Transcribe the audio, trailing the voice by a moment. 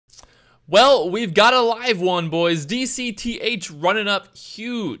Well, we've got a live one, boys. DCTH running up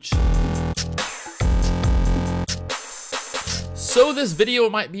huge. So this video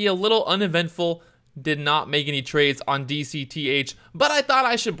might be a little uneventful. Did not make any trades on DCTH, but I thought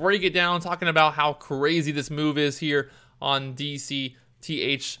I should break it down talking about how crazy this move is here on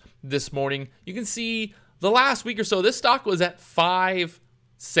DCTH this morning. You can see the last week or so, this stock was at 5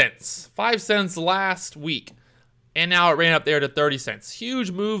 cents. 5 cents last week. And now it ran up there to 30 cents.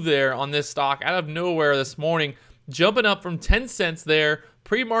 Huge move there on this stock out of nowhere this morning. Jumping up from 10 cents there.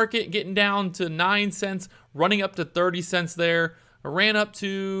 Pre-market getting down to 9 cents. Running up to 30 cents there. Ran up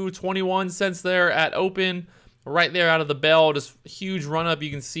to 21 cents there at open. Right there out of the bell. Just huge run up. You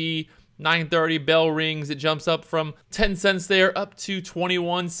can see 9:30 bell rings. It jumps up from 10 cents there up to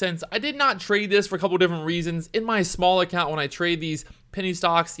 21 cents. I did not trade this for a couple different reasons. In my small account, when I trade these penny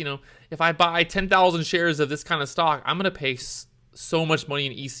stocks, you know, if I buy 10,000 shares of this kind of stock, I'm going to pay so much money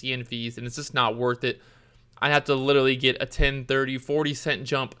in ECN fees, and it's just not worth it. I have to literally get a 10, 30, 40 cent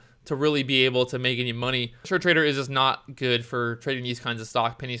jump to really be able to make any money. Short trader is just not good for trading these kinds of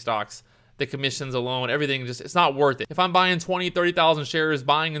stock, penny stocks. The commissions alone, everything, just it's not worth it. If I'm buying 20, 30,000 shares,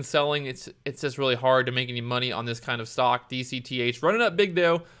 buying and selling, it's just really hard to make any money on this kind of stock. DCTH running up big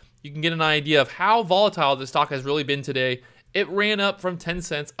though. You can get an idea of how volatile this stock has really been today. It ran up from 10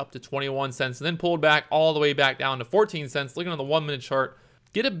 cents up to 21 cents and then pulled back all the way back down to 14 cents. Looking on the 1 minute chart,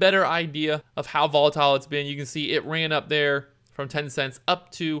 get a better idea of how volatile it's been. You can see it ran up there from 10 cents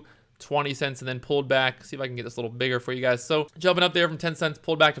up to 20 cents and then pulled back. See if I can get this a little bigger for you guys. So jumping up there from 10 cents,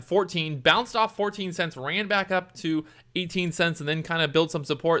 pulled back to 14, bounced off 14 cents, ran back up to 18 cents and then kind of built some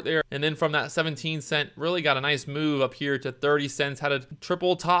support there. And then from that 17 cent, really got a nice move up here to 30 cents, had a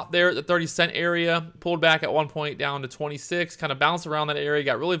triple top there at the 30 cent area, pulled back at one point down to 26, kind of bounced around that area,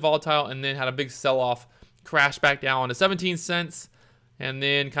 got really volatile and then had a big sell off, crashed back down to 17 cents and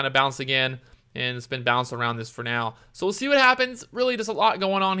then kind of bounced again. And it's been bounced around this for now. So we'll see what happens. Really just a lot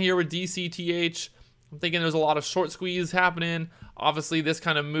going on here with DCTH. I'm thinking there's a lot of short squeeze happening. Obviously, this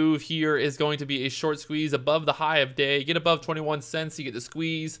kind of move here is going to be a short squeeze above the high of day. Get above 21 cents, you get the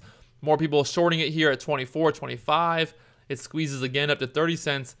squeeze. More people shorting it here at 24, 25. It squeezes again up to 30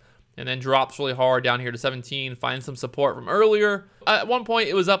 cents and then drops really hard down here to 17. Finds some support from earlier. At one point,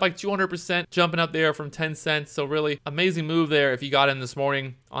 it was up like 200%, jumping up there from 10 cents. So really amazing move there if you got in this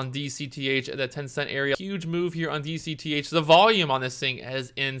morning on DCTH at that 10 cent area. Huge move here on DCTH. The volume on this thing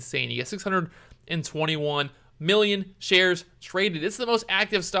is insane. You get 621 million shares traded. It's the most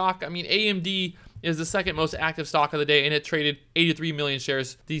active stock. I mean, AMD is the second most active stock of the day, and it traded 83 million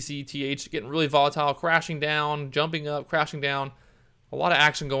shares. DCTH getting really volatile, crashing down, jumping up, crashing down. A lot of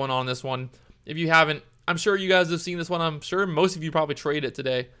action going on in this one. If you haven't, I'm sure you guys have seen this one. I'm sure most of you probably traded it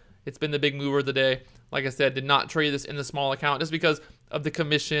today. It's been the big mover of the day. Like I said, did not trade this in the small account just because of the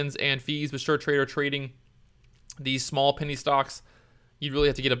commissions and fees with short trader trading these small penny stocks. You really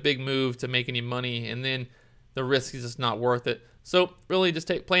have to get a big move to make any money, and then the risk is just not worth it. So really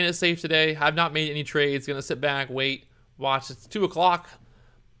just playing it safe today. I've not made any trades. Gonna sit back, wait, watch. It's 2 o'clock.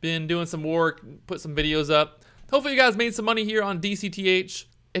 Been doing some work, put some videos up. Hopefully you guys made some money here on DCTH.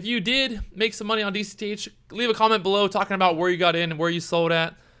 If you did make some money on DCTH, leave a comment below talking about where you got in and where you sold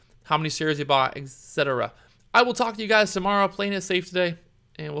at, how many shares you bought, etc. I will talk to you guys tomorrow, playing it safe today,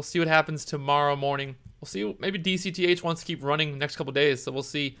 and we'll see what happens tomorrow morning. We'll see. Maybe DCTH wants to keep running the next couple days, so we'll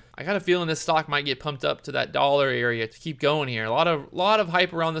see. I got a feeling this stock might get pumped up to that dollar area to keep going here. A lot of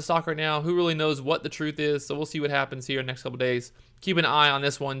hype around the stock right now. Who really knows what the truth is? So we'll see what happens here in the next couple days. Keep an eye on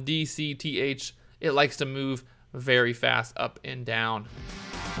this one, DCTH. It likes to move very fast up and down.